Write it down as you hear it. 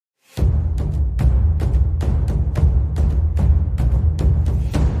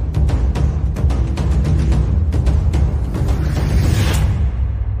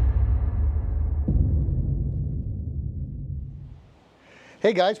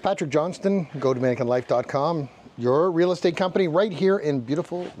Hey guys, Patrick Johnston, GoDominicanLife.com, your real estate company right here in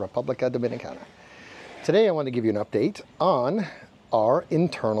beautiful República Dominicana. Today I want to give you an update on our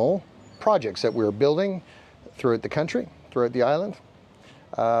internal projects that we're building throughout the country, throughout the island.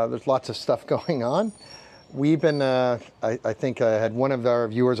 There's lots of stuff going on. We've been, I think I had one of our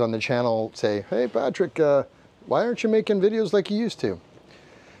viewers on the channel say, hey Patrick, why aren't you making videos like you used to?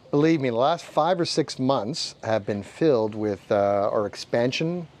 Believe me, the last 5 or 6 months have been filled with our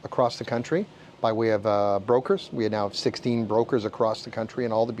expansion across the country by way of brokers. We now have 16 brokers across the country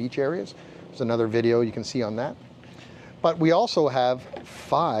in all the beach areas. There's another video you can see on that. But we also have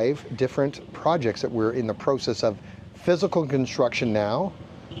 5 different projects that we're in the process of physical construction now,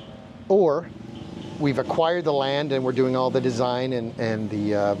 or we've acquired the land and we're doing all the design and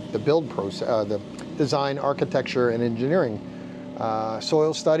the build process, the design, architecture, and engineering.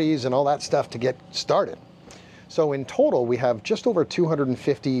 Soil studies and all that stuff to get started. So in total, we have just over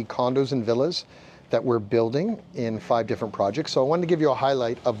 250 condos and villas that we're building in 5 different projects. So I wanted to give you a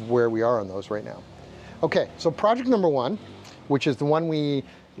highlight of where we are on those right now. Okay, so project number 1, which is the one we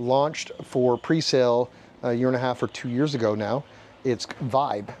launched for pre-sale a year and a half or 2 years ago now, it's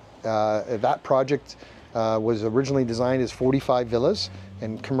Vibe. That project was originally designed as 45 villas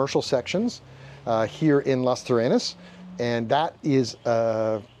and commercial sections here in Las Terrenas. And that is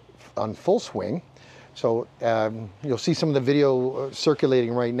on full swing. So you'll see some of the video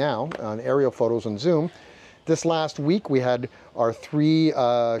circulating right now on aerial photos on Zoom. This last week we had our 3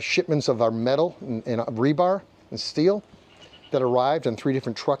 shipments of our metal and rebar and steel that arrived in 3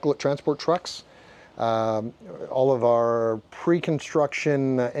 different transport trucks. All of our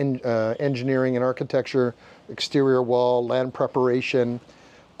pre-construction engineering and architecture, exterior wall, land preparation,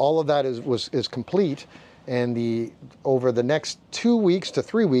 all of that is complete. And over the next 2 weeks to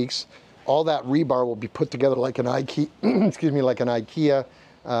 3 weeks, all that rebar will be put together like an IKEA, excuse me, like an IKEA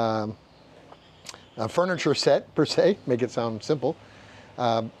furniture set per se, make it sound simple.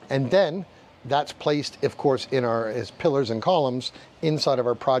 And then that's placed, of course, as pillars and columns inside of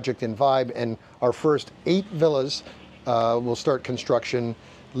our project in Vibe. And our first 8 villas will start construction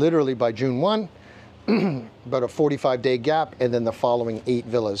literally by June 1. About a 45-day gap, and then the following 8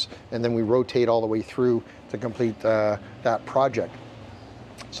 villas, and then we rotate all the way through to complete that project.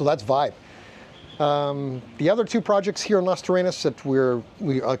 So that's Vibe. The other 2 projects here in Las Terrenas that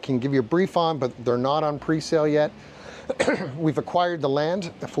we can give you a brief on, but they're not on pre-sale yet. We've acquired the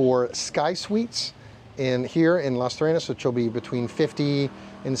land for Sky Suites here in Las Terrenas, which will be between 50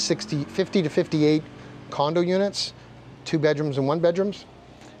 to 58 condo units, 2 bedrooms and 1 bedrooms.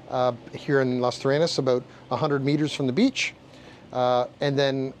 Here in Las Terrenas, about 100 meters from the beach. And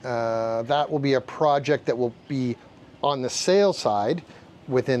then that will be a project that will be on the sale side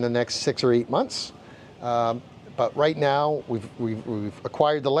within the next 6 or 8 months. But right now, we've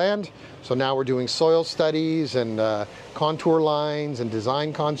acquired the land, so now we're doing soil studies and contour lines and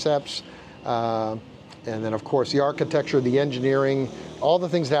design concepts. And then, of course, the architecture, the engineering, all the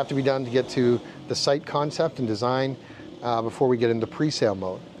things that have to be done to get to the site concept and design before we get into pre-sale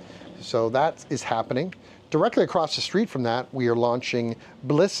mode. So that is happening. Directly across the street from that, we are launching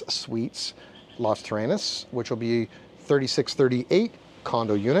BLISS Suites, Las Terrenas, which will be 3638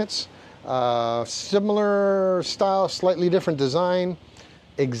 condo units. Similar style, slightly different design,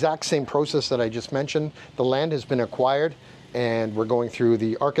 exact same process that I just mentioned. The land has been acquired, and we're going through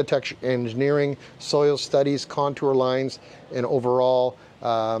the architecture, engineering, soil studies, contour lines, and overall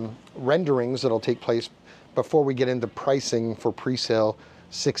renderings that'll take place before we get into pricing for pre-sale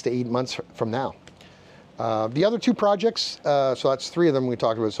 6 to 8 months from now. The other 2 projects, so that's 3 of them we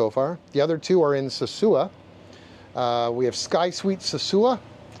talked about so far. The other 2 are in Sosua. We have Sky Suite Sosua,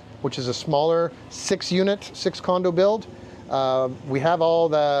 which is a smaller 6-unit, 6 condo build. We have all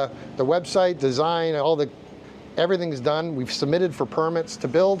the website, design, everything's done. We've submitted for permits to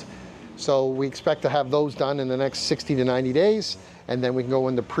build. So we expect to have those done in the next 60 to 90 days, and then we can go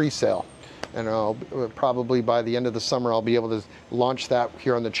into pre-sale. And probably by the end of the summer, I'll be able to launch that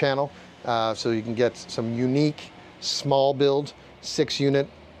here on the channel. So you can get some unique, small build, 6-unit,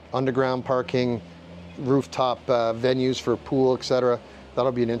 underground parking, rooftop venues for pool, etc.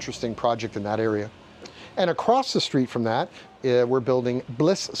 That'll be an interesting project in that area. And across the street from that, we're building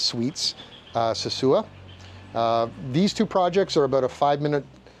BLISS Suites, Sosua. These 2 projects are about a 3-minute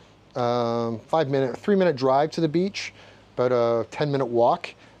drive to the beach, about a 10-minute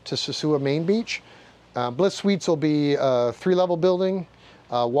walk to Sosua Main Beach. BLISS Suites will be a 3-level building,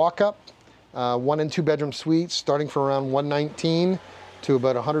 walk up, 1 and 2 bedroom suites starting from around 119 to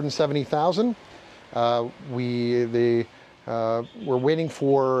about 170,000. We're waiting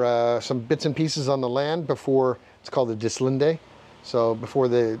for some bits and pieces on the land before, it's called the Dislinde, so before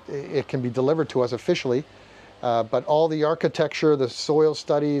it can be delivered to us officially. But all the architecture, the soil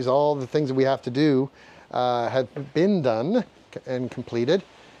studies, all the things that we have to do have been done and completed,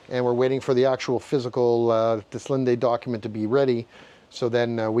 and we're waiting for the actual physical Deslinde document to be ready, so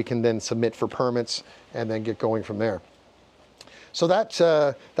then we can then submit for permits and then get going from there. So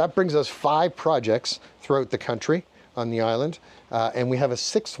that brings us 5 projects throughout the country on the island, and we have a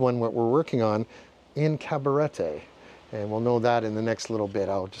 6th one that we're working on in Cabarete. And we'll know that in the next little bit.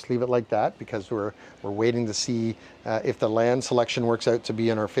 I'll just leave it like that because we're waiting to see if the land selection works out to be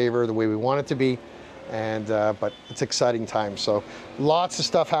in our favor the way we want it to be. And but it's exciting times. So lots of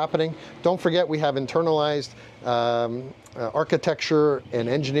stuff happening. Don't forget we have internalized architecture and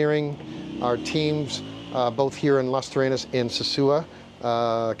engineering. Our teams, both here in Las Terrenas and Sosua,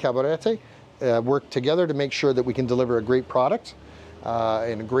 Cabarete, work together to make sure that we can deliver a great product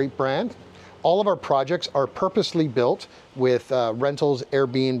and a great brand. All of our projects are purposely built with rentals,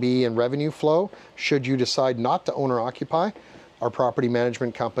 Airbnb, and revenue flow. Should you decide not to own or occupy, our property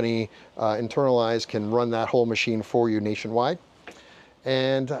management company, Internalized, can run that whole machine for you nationwide.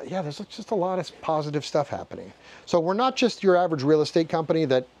 And yeah, there's just a lot of positive stuff happening. So we're not just your average real estate company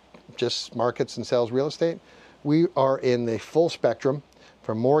that just markets and sells real estate. We are in the full spectrum,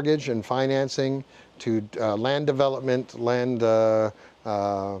 from mortgage and financing to land development, land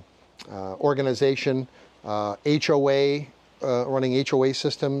organization, HOA, running HOA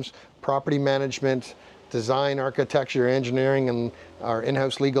systems, property management, design, architecture, engineering, and our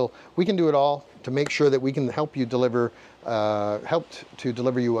in-house legal. We can do it all to make sure that we can help you deliver,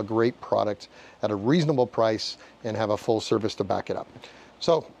 deliver you a great product at a reasonable price and have a full service to back it up.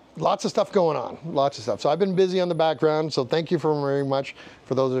 So lots of stuff going on, lots of stuff. So I've been busy on the background, so thank you very much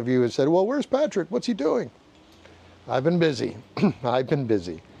for those of you who said, well, where's Patrick? What's he doing? I've been busy. I've been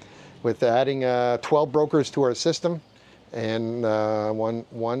busy with adding 12 brokers to our system, and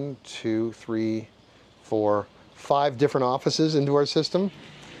 5 different offices into our system,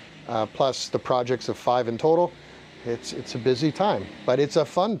 plus the projects of 5 in total. It's a busy time, but it's a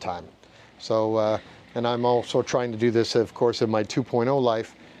fun time. So, and I'm also trying to do this, of course, in my 2.0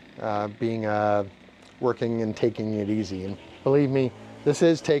 life, working and taking it easy. And believe me, this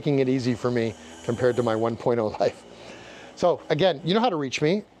is taking it easy for me compared to my 1.0 life. So again, you know how to reach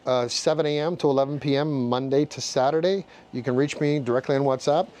me, 7 a.m. to 11 p.m. Monday to Saturday. You can reach me directly on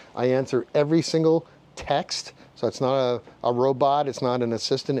WhatsApp. I answer every single text, so it's not a robot, it's not an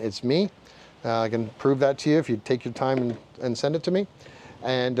assistant, it's me. I can prove that to you if you take your time and send it to me.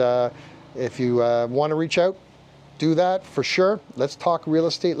 And if you want to reach out, do that for sure. Let's talk real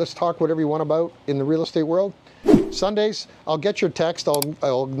estate. Let's talk whatever you want about in the real estate world. Sundays, I'll get your text.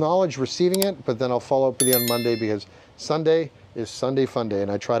 I'll acknowledge receiving it, but then I'll follow up with you on Monday because Sunday is Sunday Fun Day, and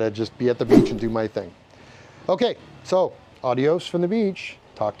I try to just be at the beach and do my thing. Okay, so adios from the beach.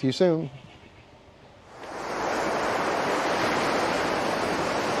 Talk to you soon.